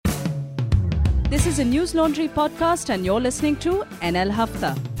This is a News Laundry podcast and you're listening to NL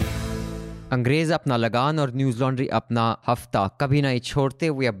Hafta. अंग्रेज अपना लगान और न्यूज लॉन्ड्री अपना हफ्ता कभी नहीं छोड़ते.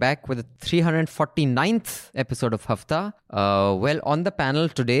 We are back with the 349th episode of Hafta. Well, on the panel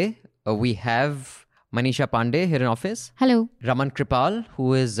today, we have Manisha Pandey here in office. Hello. Raman Kripal,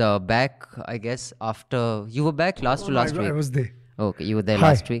 who is back, I guess, after... You were back last week? I was there. Okay, you were there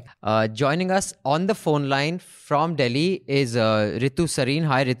Hi. last week. Joining us on the phone line from Delhi is Ritu Sareen.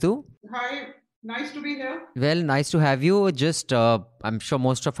 Hi, Ritu. Hi, nice to be here. Well, nice to have you. Just, I'm sure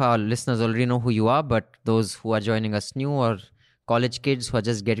most of our listeners already know who you are, but those who are joining us new or college kids who are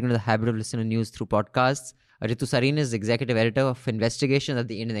just getting into the habit of listening to news through podcasts, Ritu Sareen is executive editor of investigation at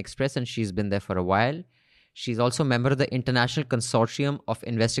the Indian Express, and she's been there for a while. She's also a member of the International Consortium of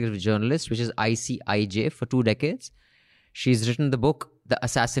Investigative Journalists, which is ICIJ, for 2 decades. She's written the book, The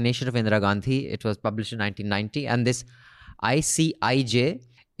Assassination of Indira Gandhi. It was published in 1990. And this ICIJ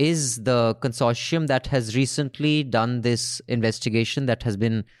is the consortium that has recently done this investigation that has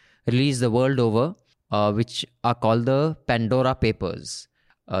been released the world over, which are called the Pandora Papers.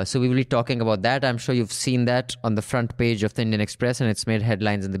 So we will be talking about that. I'm sure you've seen that on the front page of the Indian Express, and it's made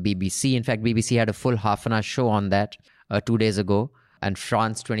headlines in the BBC. In fact, BBC had a full half-an-hour show on that 2 days ago, and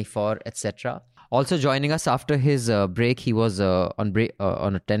France 24, etc. Also joining us after his break, he was on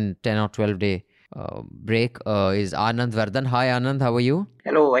a 10 or 12-day break, is Anand Vardhan. Hi Anand, how are you?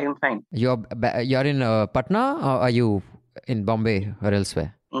 Hello, I am fine. You're in Patna, or are you in Bombay or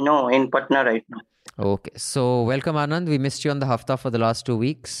elsewhere? No, in Patna right now. Okay, so welcome Anand. We missed you on the Hafta for the last 2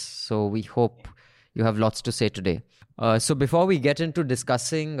 weeks, so we hope you have lots to say today. So before we get into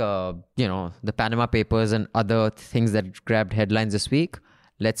discussing, the Panama Papers and other things that grabbed headlines this week,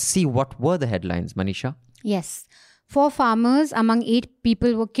 let's see what were the headlines, Manisha. Yes. 4 farmers among 8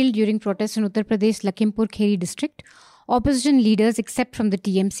 people were killed during protests in Uttar Pradesh Lakhimpur Kheri district. Opposition leaders, except from the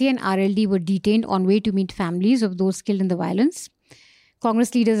TMC and RLD, were detained on way to meet families of those killed in the violence.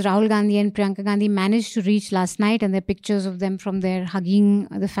 Congress leaders Rahul Gandhi and Priyanka Gandhi managed to reach last night, and there are pictures of them from there hugging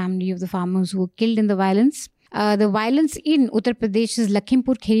the family of the farmers who were killed in the violence. The violence in Uttar Pradesh's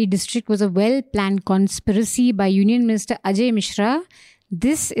Lakhimpur Kheri district was a well-planned conspiracy by Union Minister Ajay Mishra.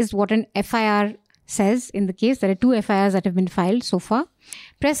 This is what an FIR says in the case. There are 2 FIRs that have been filed so far.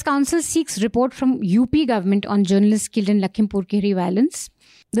 Press Council seeks report from UP government on journalists killed in Lakhimpur Kheri violence.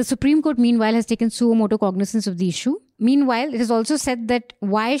 The Supreme Court, meanwhile, has taken suo motu cognizance of the issue. Meanwhile, it has also said that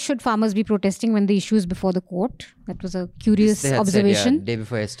why should farmers be protesting when the issue is before the court? That was a curious observation. Said, day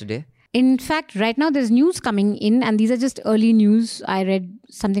before yesterday. In fact, right now there's news coming in, and these are just early news. I read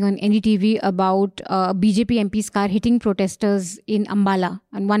something on NDTV about a BJP MP's car hitting protesters in Ambala,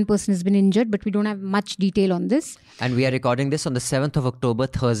 and 1 person has been injured, but we don't have much detail on this. And we are recording this on the 7th of October,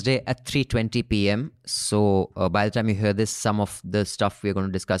 Thursday at 3:20 p.m. So by the time you hear this, some of the stuff we're going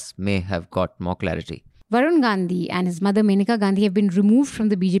to discuss may have got more clarity. Varun Gandhi and his mother Menaka Gandhi have been removed from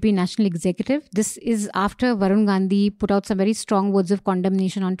the BJP National Executive. This is after Varun Gandhi put out some very strong words of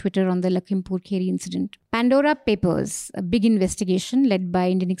condemnation on Twitter on the Lakhimpur Kheri incident. Pandora Papers, a big investigation led by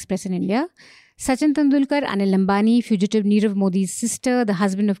Indian Express in India. Sachin Tendulkar, Anil Ambani, fugitive Nirav Modi's sister, the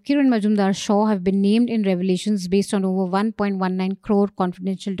husband of Kiran Majumdar Shaw, have been named in revelations based on over 1.19 crore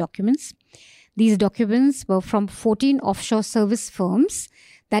confidential documents. These documents were from 14 offshore service firms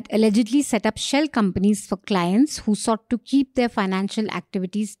that allegedly set up shell companies for clients who sought to keep their financial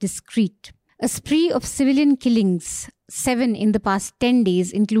activities discreet. A spree of civilian killings, 7 in the past 10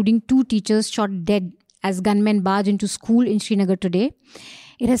 days, including 2 teachers shot dead as gunmen barge into school in Srinagar today.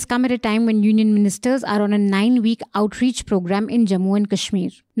 It has come at a time when union ministers are on a 9-week outreach program in Jammu and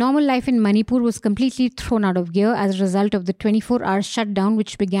Kashmir. Normal life in Manipur was completely thrown out of gear as a result of the 24-hour shutdown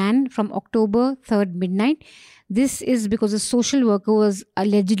which began from October 3rd midnight. This is because a social worker was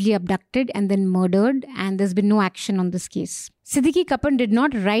allegedly abducted and then murdered, and there's been no action on this case. Siddiqui Kappan did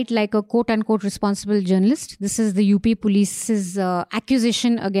not write like a quote-unquote responsible journalist. This is the UP police's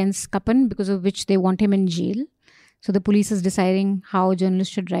accusation against Kappan, because of which they want him in jail. So the police is deciding how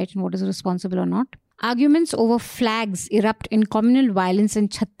journalists should write and what is responsible or not. Arguments over flags erupt in communal violence in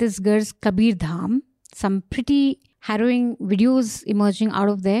Chhattisgarh's Kabir Dham. Some pretty harrowing videos emerging out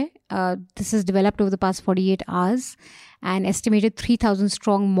of there. This has developed over the past 48 hours. An estimated 3,000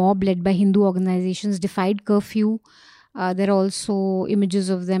 strong mob led by Hindu organizations defied curfew. There are also images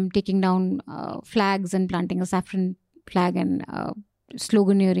of them taking down flags and planting a saffron flag and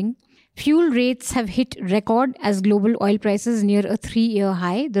sloganeering. Fuel rates have hit record as global oil prices near a 3-year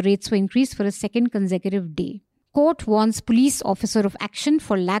high. The rates were increased for a 2nd consecutive day. Court warns police officer of action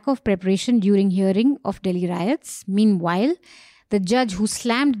for lack of preparation during hearing of Delhi riots. Meanwhile, the judge who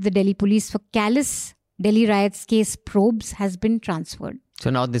slammed the Delhi police for callous Delhi riots case probes has been transferred. So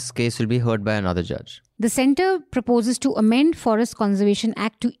now this case will be heard by another judge. The centre proposes to amend Forest Conservation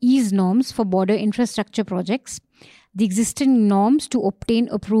Act to ease norms for border infrastructure projects. The existing norms to obtain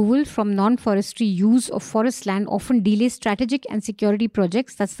approval from non-forestry use of forest land often delay strategic and security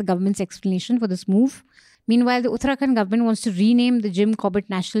projects. That's the government's explanation for this move. Meanwhile, the Uttarakhand government wants to rename the Jim Corbett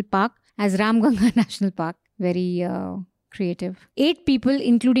National Park as Ramganga National Park. Very creative. 8 people,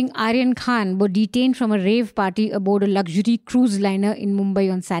 including Aryan Khan, were detained from a rave party aboard a luxury cruise liner in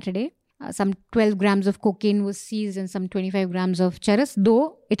Mumbai on Saturday. Some 12 grams of cocaine was seized and some 25 grams of charas,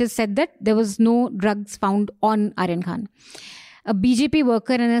 though it is said that there was no drugs found on Aryan Khan. A BJP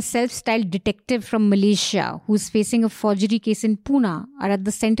worker and a self-styled detective from Malaysia who's facing a forgery case in Pune are at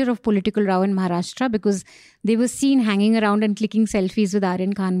the center of political row in Maharashtra because they were seen hanging around and clicking selfies with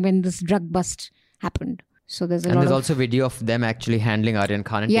Aryan Khan when this drug bust happened. So there's there's also video of them actually handling Aryan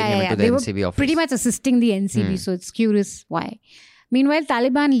Khan and taking him into the NCB office. Pretty much assisting the NCB, so it's curious why. Meanwhile,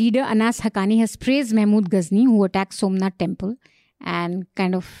 Taliban leader Anas Haqqani has praised Mahmoud Ghazni, who attacked Somnath temple, and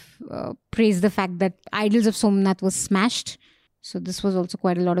kind of praised the fact that idols of Somnath was smashed. So this was also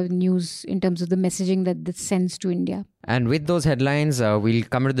quite a lot of news in terms of the messaging that this sends to India. And with those headlines, we'll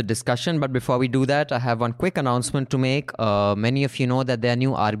come to the discussion. But before we do that, I have one quick announcement to make. Many of you know that there are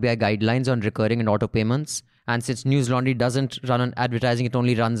new RBI guidelines on recurring and auto payments. And since News Laundry doesn't run on advertising, it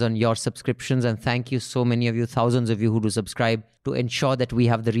only runs on your subscriptions. And thank you so many of you, thousands of you who do subscribe to ensure that we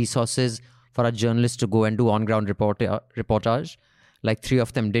have the resources for our journalists to go and do on-ground reportage. Like 3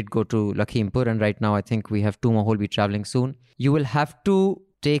 of them did go to Lakhimpur, and right now I think we have 2 more who will be traveling soon. You will have to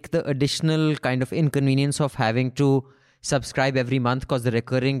take the additional kind of inconvenience of having to subscribe every month because the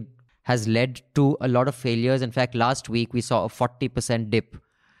recurring has led to a lot of failures. In fact, last week we saw a 40% dip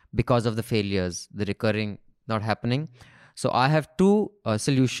because of the failures, the recurring not happening. So I have 2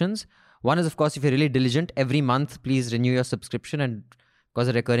 solutions. One is, of course, if you're really diligent, every month, please renew your subscription, and because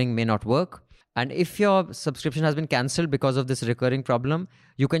the recurring may not work. And if your subscription has been cancelled because of this recurring problem,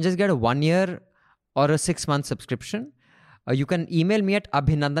 you can just get a 1-year or a 6-month subscription. You can email me at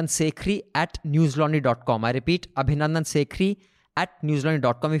abhinandansekhri@newslaundry.com. I repeat,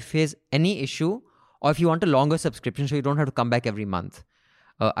 abhinandansekhri@newslaundry.com if you face any issue or if you want a longer subscription so you don't have to come back every month.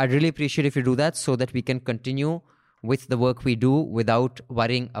 I'd really appreciate if you do that so that we can continue with the work we do without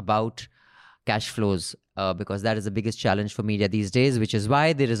worrying about cash flows, because that is the biggest challenge for media these days, which is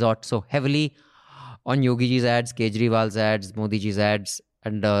why they resort so heavily on Yogi Ji's ads, Kejriwal's ads, Modi Ji's ads,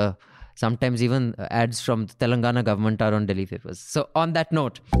 and sometimes even ads from the Telangana government are on Delhi papers. So on that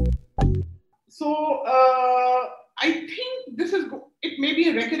note. So I think it may be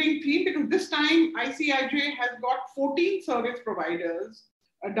a recurring theme because this time ICIJ has got 14 service providers,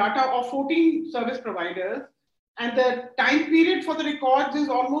 data of 14 service providers, and the time period for the records is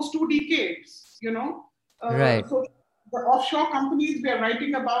almost 2 decades, Right. So the offshore companies we are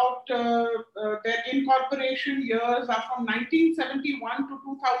writing about, their incorporation years are from 1971 to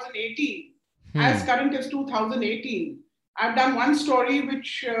 2018, as current as 2018. I've done one story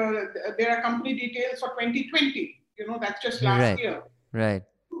which there are company details for 2020, that's just last year. Right.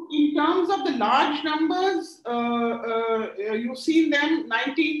 In terms of the large numbers, you've seen them,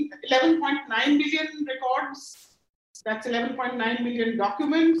 11.9 million records. That's 11.9 million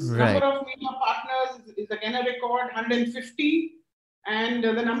documents. Right. Number of media partners is again a record, 150. And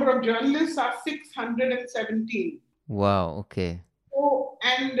the number of journalists are 617. Wow, okay. So,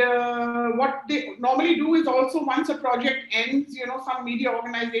 and what they normally do is also once a project ends, some media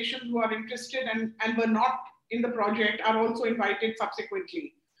organizations who are interested and were not in the project are also invited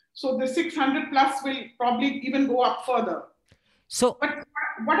subsequently. So the 600 plus will probably even go up further. So, but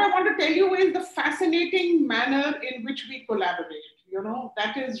what I want to tell you is the fascinating manner in which we collaborate.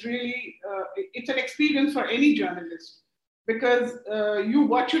 That is really, it's an experience for any journalist because you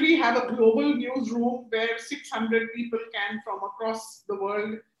virtually have a global newsroom where 600 people can from across the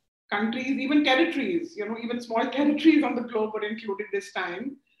world, countries, even territories, even small territories on the globe are included this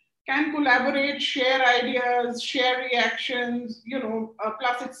time, can collaborate, share ideas, share reactions,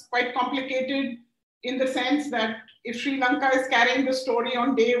 plus it's quite complicated in the sense that if Sri Lanka is carrying the story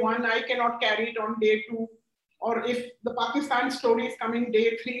on day 1, I cannot carry it on day 2. Or if the Pakistan story is coming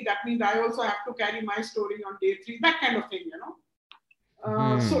day 3, that means I also have to carry my story on day 3, that kind of thing,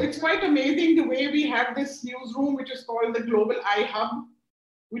 So it's quite amazing the way we have this newsroom, which is called the Global iHub,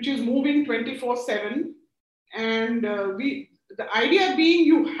 which is moving 24/7. And the idea being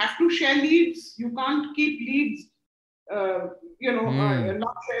you have to share leads. You can't keep leads,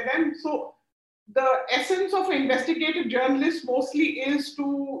 not share them. So the essence of investigative journalists mostly is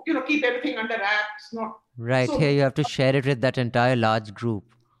to, keep everything under wraps. Right. So, here you have to share it with that entire large group.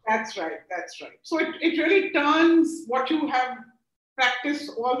 That's right. So it really turns what you have practice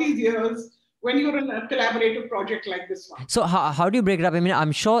all these years when you're in a collaborative project like this one. So how do you break it up? I mean,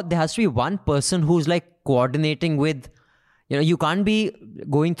 I'm sure there has to be one person who's like coordinating with, you can't be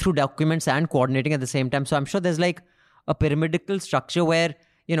going through documents and coordinating at the same time. So I'm sure there's like a pyramidal structure where,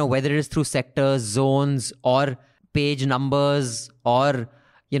 whether it is through sectors, zones, or page numbers, or,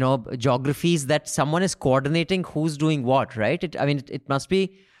 geographies, that someone is coordinating who's doing what, right? It must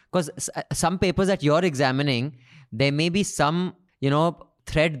be, because some papers that you're examining, there may be some,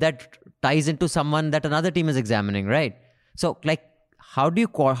 thread that ties into someone that another team is examining, right? So like,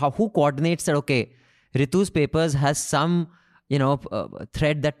 who coordinates that? Okay, Ritu's papers has some,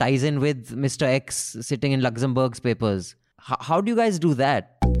 thread that ties in with Mr. X sitting in Luxembourg's papers. How do you guys do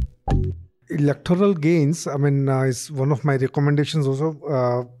that? Electoral gains, is one of my recommendations also.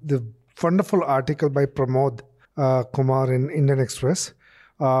 The wonderful article by Pramod Kumar in Indian Express,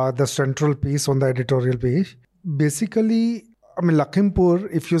 the central piece on the editorial page. Basically, Lakhimpur,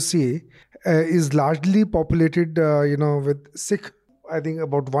 if you see, is largely populated, with Sikh, I think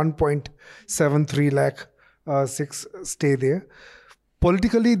about 1.73 lakh Sikhs stay there.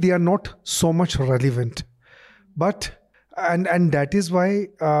 Politically, they are not so much relevant. But and that is why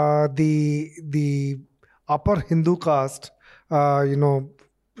the upper Hindu caste,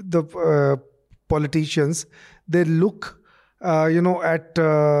 the politicians, they look, at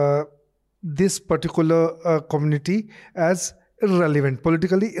this particular community as irrelevant,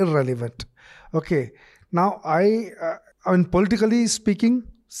 politically irrelevant. Okay. Now, politically speaking,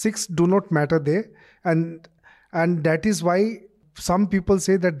 Sikhs do not matter there, and that is why some people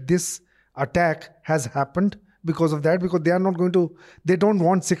say that this attack has happened because of that, because they don't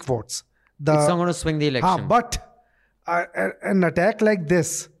want Sikh votes. It's not going to swing the election. But an attack like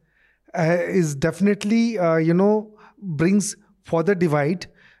this is definitely, brings further divide.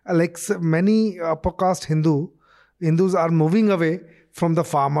 Like many upper caste Hindus are moving away from the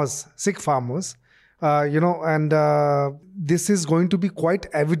farmers, Sikh farmers, and this is going to be quite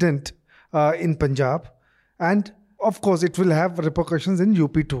evident in Punjab. And of course, it will have repercussions in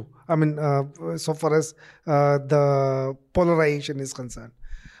UP too. So far as the polarization is concerned.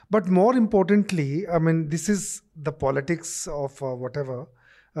 But more importantly, this is the politics of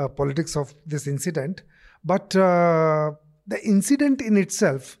politics of this incident. But the incident in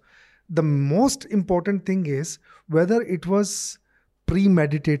itself, the most important thing is whether it was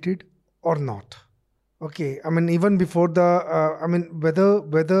premeditated or not. Okay, even before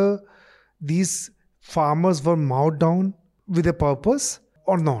whether these farmers were mowed down with a purpose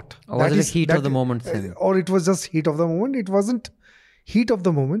or not. Or was it heat of the moment thing? Or it was just heat of the moment. It wasn't heat of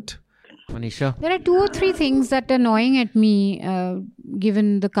the moment. Manisha? There are 2 or 3 things that are annoying at me,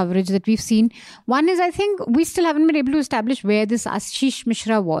 given the coverage that we've seen. One is, I think we still haven't been able to establish where this Ashish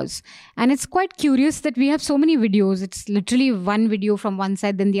Mishra was. And it's quite curious that we have so many videos. It's literally one video from one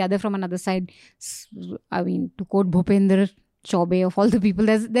side, then the other from another side. To quote Bhupender Chaube, of all the people,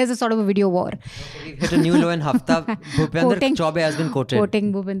 there's a sort of a video war. We've hit a new low in Hafta. Bhupender Chaube has been quoted.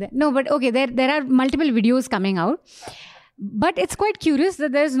 Quoting Bhupender. No, but okay, there are multiple videos coming out. But it's quite curious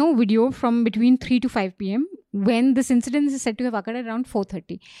that there's no video from between 3 to 5 p.m. when this incident is said to have occurred around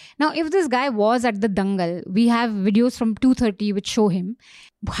 4:30. Now, if this guy was at the Dangal, we have videos from 2:30 which show him.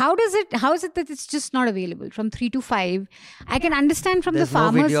 How is it that it's just not available from 3 to 5? I can understand from there's the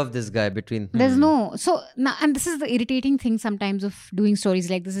farmers. There's no video of this guy between. There's no. So, now, and this is the irritating thing sometimes of doing stories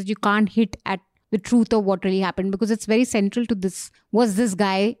like this, is you can't hit at the truth of what really happened, because it's very central to this. Was this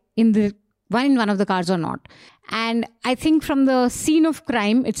guy in one of the cars or not? And I think from the scene of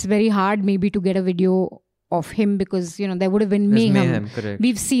crime, it's very hard maybe to get a video of him, because, there would have been mayhem. Correct.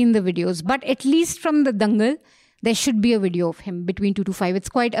 We've seen the videos. But at least from the Dangal, there should be a video of him between 2 to 5. It's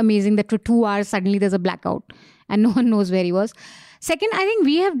quite amazing that for 2 hours, suddenly there's a blackout and no one knows where he was. Second, I think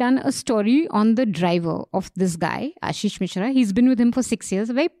we have done a story on the driver of this guy, Ashish Mishra. He's been with him for 6 years,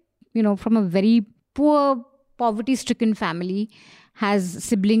 from a very poor, poverty-stricken family, has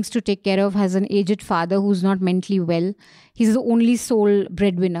siblings to take care of, has an aged father who's not mentally well. He's the only sole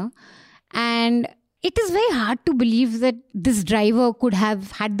breadwinner. And it is very hard to believe that this driver could have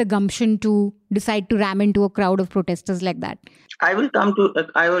had the gumption to decide to ram into a crowd of protesters like that. I will come to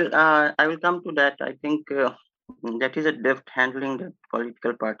that. I think that is a deft handling that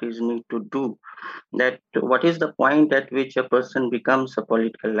political parties need to do. That what is the point at which a person becomes a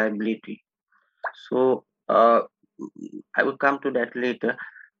political liability? So I will come to that later.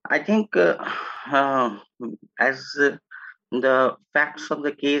 I think as the facts of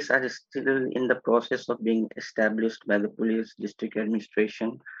the case are still in the process of being established by the police district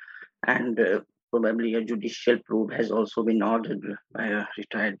administration, and probably a judicial probe has also been ordered by a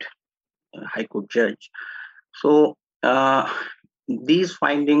retired High Court judge. So these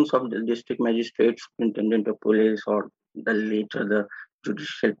findings of the district magistrate, superintendent of police, or later the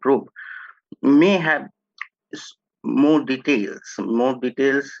judicial probe may have more details.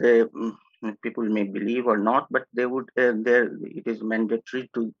 People may believe or not, but they would. It is mandatory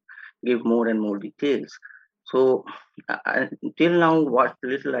to give more and more details. So till now, what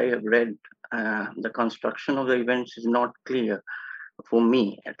little I have read, the construction of the events is not clear for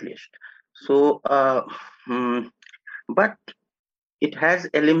me, at least. So, but it has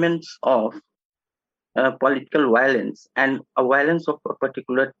elements of political violence, and a violence of a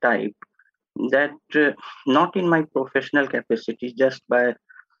particular type that not in my professional capacity, just by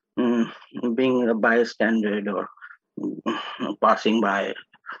being a bystander or passing by,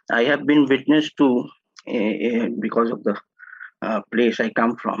 I have been witness to because of the place I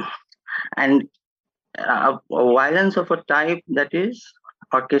come from, and a violence of a type that is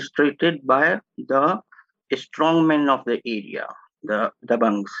orchestrated by the strongmen of the area, the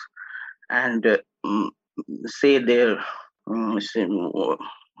dabangs, and say their what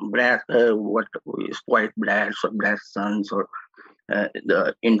is white blacks or black sons or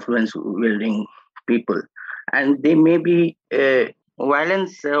the influence wielding people, and they may be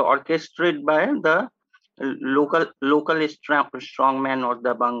violence orchestrated by the local strongman or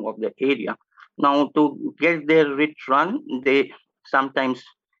the bang of the area. Now, to get their rich run, they sometimes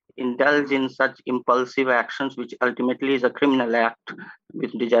indulge in such impulsive actions, which ultimately is a criminal act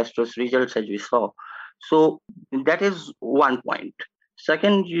with disastrous results, as we saw. So that is one point.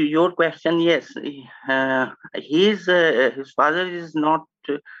 Second, your question, yes, his father is not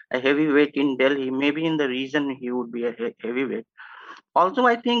a heavyweight in Delhi. Maybe in the region he would be a heavyweight. Also,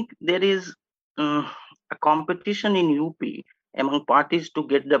 I think there is a competition in UP among parties to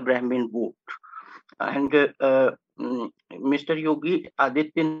get the Brahmin vote. And Mr. Yogi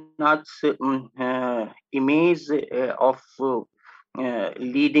Adityanath's image of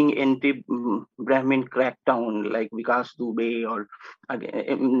leading anti-Brahmin crackdown like Vikas Dubey or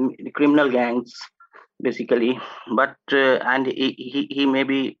criminal gangs, basically. But and he may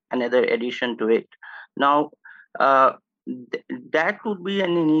be another addition to it. Now, that would be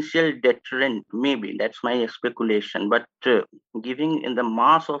an initial deterrent, maybe. That's my speculation. But giving in the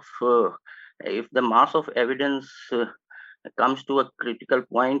mass of, if the mass of evidence comes to a critical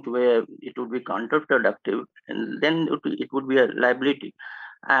point where it would be counterproductive, and then it would be a liability.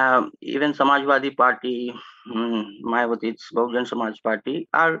 Even Samajwadi Party, Mayawati's Bahujan Samaj Party,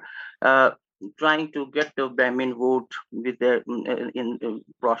 are trying to get the Brahmin vote with their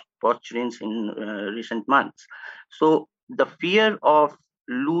posturings in recent months. So the fear of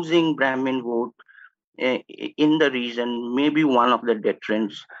losing Brahmin vote in the region may be one of the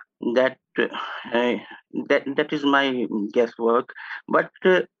deterrents. That is my guesswork, but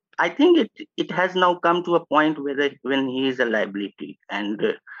I think it has now come to a point when he is a liability, and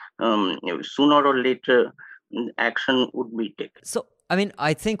sooner or later action would be taken. So, I mean,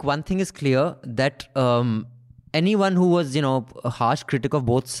 I think one thing is clear, that anyone who was, a harsh critic of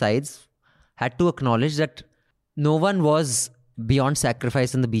both sides had to acknowledge that no one was beyond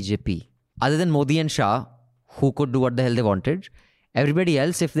sacrifice in the BJP. Other than Modi and Shah, who could do what the hell they wanted, everybody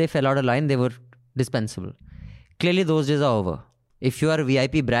else, if they fell out of line, they were dispensable. Clearly, those days are over. If you are a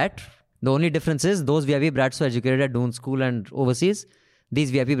VIP brat, the only difference is those VIP brats were educated at Doon School and overseas.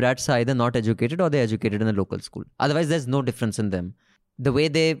 These VIP brats are either not educated or they're educated in a local school. Otherwise, there's no difference in them. The way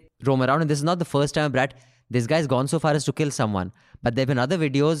they roam around, and this is not the first time a brat, this guy's gone so far as to kill someone. But there have been other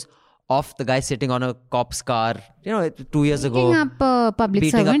videos of the guy sitting on a cop's car, 2 years ago. Beating up a public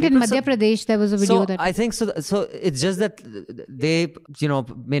servant in Madhya Pradesh, there was a video that... I think so. So it's just that they,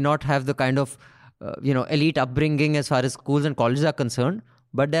 may not have the kind of, elite upbringing as far as schools and colleges are concerned,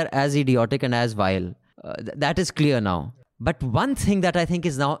 but they're as idiotic and as vile. That is clear now. But one thing that I think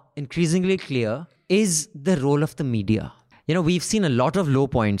is now increasingly clear is the role of the media. We've seen a lot of low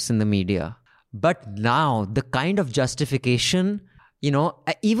points in the media, but now the kind of justification,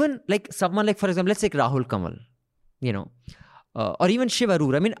 even like someone like, for example, let's take Rahul Kamal, or even Shiv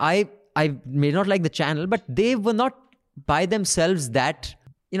Arur. I mean, I may not like the channel, but they were not by themselves that,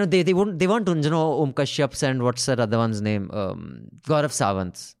 they weren't Om Kashyap's and what's that other one's name? Gaurav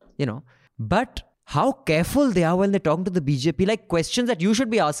Sawant's, But how careful they are when they're talking to the BJP, like questions that you should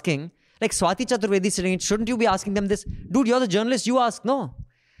be asking, like Swati Chaturvedi sitting, shouldn't you be asking them this? Dude, you're the journalist, you ask. No.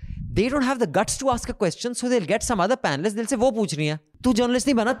 They don't have the guts to ask a question, so they'll get some other panelist, they'll say, wo pooch rahi hai. Tu journalist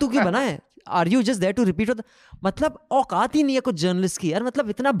nahi bana, tu kyun bana hai? Are you just there to repeat what? मतलब औकात ही नहीं है कुछ journalist की यार, मतलब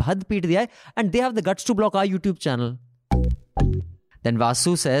इतना भद पीट दिया है, and they have the guts to block our YouTube channel. Then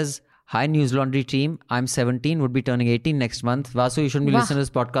Vasu says, hi News Laundry team, I'm 17, would be turning 18 next month. Vasu, you shouldn't be listening to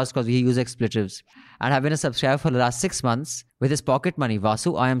this podcast because we use expletives. and have been a subscriber for the last 6 months with his pocket money.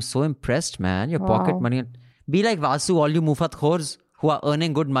 Vasu, I am so impressed, man. Your pocket money. Be like Vasu, all you Mufat khors who are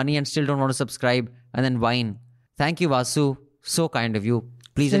earning good money and still don't want to subscribe and then whine. Thank you, Vasu. So kind of you.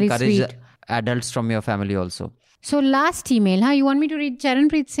 Please Really encourage sweet. adults from your family also. So last email, You want me to read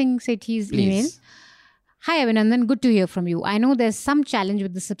Charanpreet Singh Sethi's email? Please. Hi Abhinandan, good to hear from you. I know there's some challenge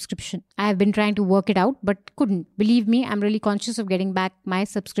with the subscription. I have been trying to work it out but couldn't. Believe me, I'm really conscious of getting back my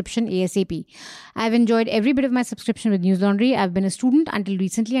subscription ASAP. I've enjoyed every bit of my subscription with News Laundry. I've been a student until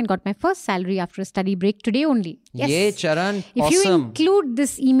recently and got my first salary after a study break today only. Yes. Yay, Charan. If you Awesome. include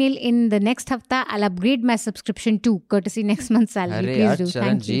this email in the next hafta, I'll upgrade my subscription too, courtesy next month's salary. Arey, Please yaar, do.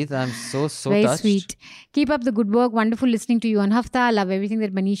 Thank you. Charanjeet, I'm so Very touched. sweet. Keep up the good work. Wonderful listening to you on Hafta. Love everything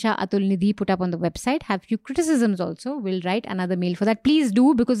that Manisha, Atul, Nidhi put up on the website. Have few criticisms also. We'll write another mail for that. Please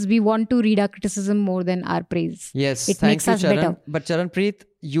do, because we want to read our criticism more than our praise. Yes, It thank makes you, us Charan. better. But Charanpreet,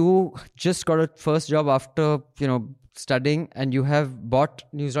 you just got a first job after, studying, and you have bought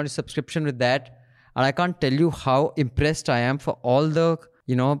News Laundry subscription with that. And I can't tell you how impressed I am for all the,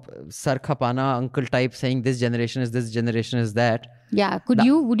 Sar Khapana uncle type saying this generation is this, generation is that. Yeah.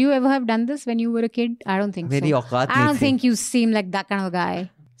 Would you ever have done this when you were a kid? I don't think Meri so. auqat I nahi don't thi. think you seem like that kind of guy.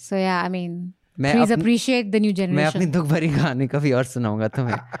 So yeah, I mean, मैं please अपनी- appreciate the new मैं generation. अपनी दुख भरी कहानी कभी और सुनाऊंगा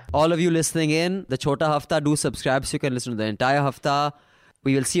तुम्हें. All of you listening in, the Chota Hafta, do subscribe so you can listen to the entire Hafta.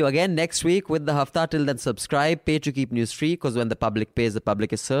 We will see you again next week with the Hafta. Till then, subscribe, pay to keep news free, because when the public pays, the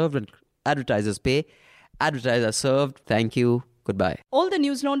public is served. When advertisers pay, advertisers are served. Thank you. Goodbye. All the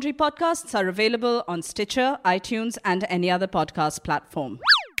News Laundry podcasts are available on Stitcher, iTunes, and any other podcast platform.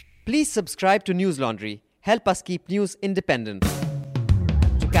 Please subscribe to News Laundry. Help us keep news independent.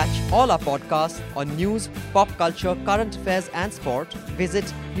 To catch all our podcasts on news, pop culture, current affairs, and sport, visit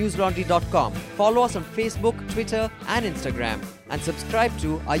newslaundry.com. Follow us on Facebook, Twitter, and Instagram, and subscribe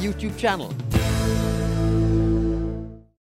to our YouTube channel.